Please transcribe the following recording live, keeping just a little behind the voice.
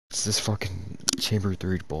It's this fucking Chamber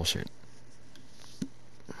 3 bullshit.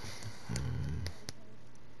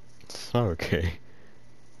 It's not okay.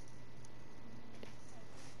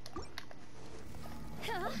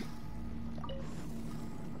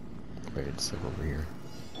 Wait, it's like over here.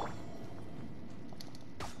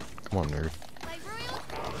 Come on, nerd.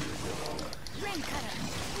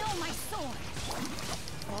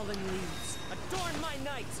 Fallen leaves, adorn my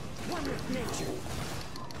night. One with nature.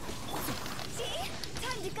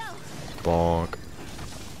 Time to go. Bonk.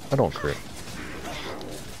 I don't crit.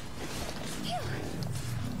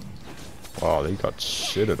 Wow, they got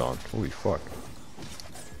shitted on. Holy fuck.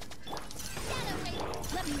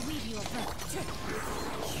 Let me weave you a boat.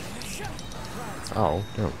 Ow,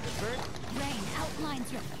 no. Rain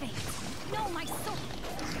outlines your fate. Know my soul.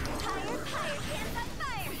 Higher, higher, hands on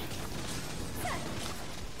fire.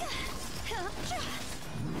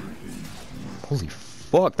 Holy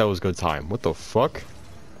fuck, that was good time. What the fuck?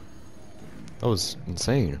 That was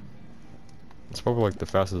insane. It's probably like the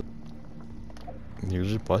fastest. He was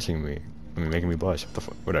just blushing me. I mean, making me blush. What the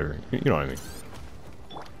fuck? Whatever. You know what I mean.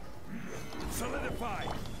 Solidify.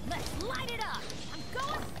 Let's light it up. I'm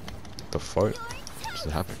going. The fuck? What just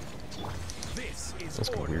happened? This is That's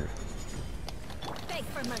kind of weird. Beg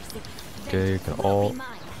for mercy. Okay, you can Will all be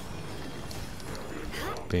mine.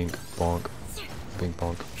 bink, bonk, bink,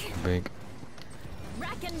 bonk, bink.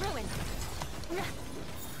 Rack and ruin.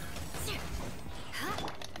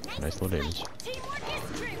 Nice little damage. Teamwork is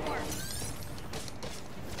dreamwork.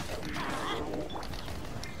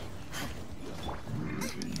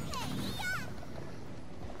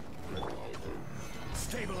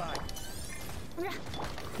 stabilized.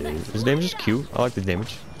 Okay, this damage is cute. I like the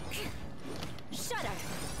damage. Shudder.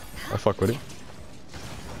 I fuck with it.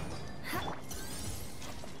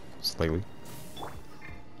 Slightly.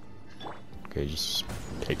 Okay, just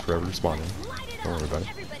take forever to spawn in. Don't worry about it.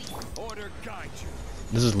 Order guide you.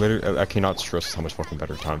 This is literally, I cannot stress how much fucking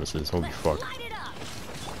better time this is. Holy fuck. Light it up.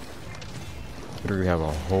 Literally have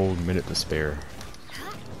a whole minute to spare.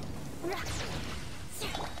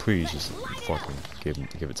 Please just fucking give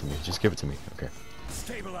it to me. Just give it to me. Okay.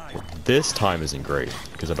 Stabilize. This time isn't great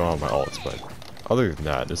because I don't have my ults, but other than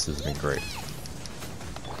that, this has been great.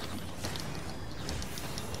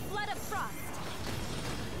 Flood of frost.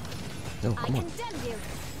 No, I come on. condemn you.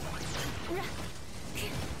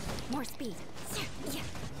 More speed.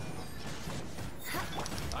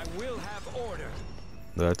 I will have order.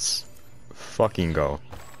 Let's fucking go.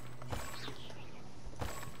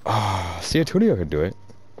 Ah, see, Antonio could do it.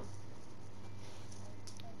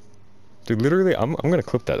 Dude, literally, I'm gonna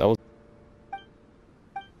clip that. That was.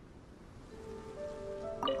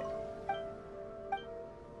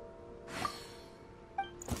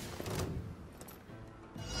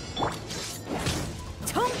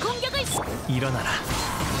 일어나라.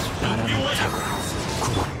 바람을 타고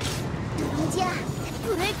이제야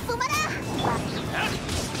불을 뿜어라.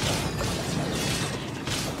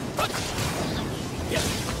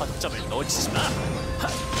 거점을 놓치지 마.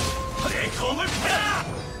 내 검을 패라.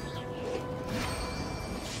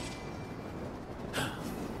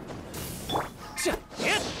 자,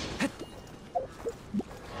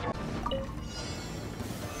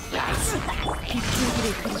 빗줄기를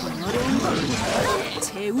그리고 어려운 건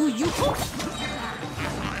제우 유호.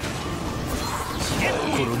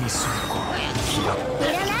 구름이 숨고 기억.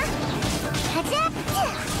 일어나. 가자.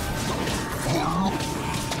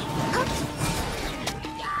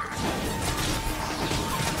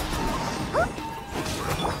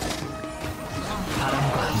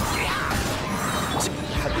 바람과 함께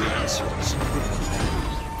하늘의 지원지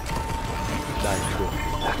날고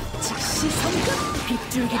즉시 성급.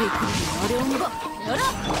 빗줄기를 그리기 어려운 거 열어.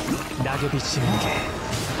 낙엽이 지는 게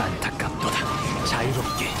안타깝도다.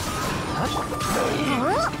 자유롭게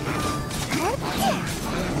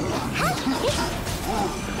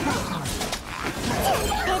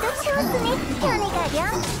배도 추웠으니 편히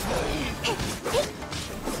가렴.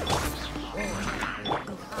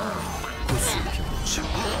 구수병추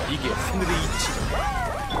이게 하늘의 이치.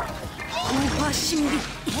 우화신비.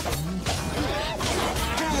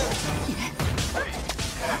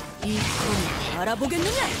 이 꿈을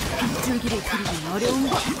알아보겠느냐? 빗줄기를 그리기 어려운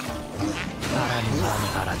거. 바람이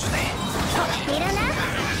마음을 알아주네. 일어나.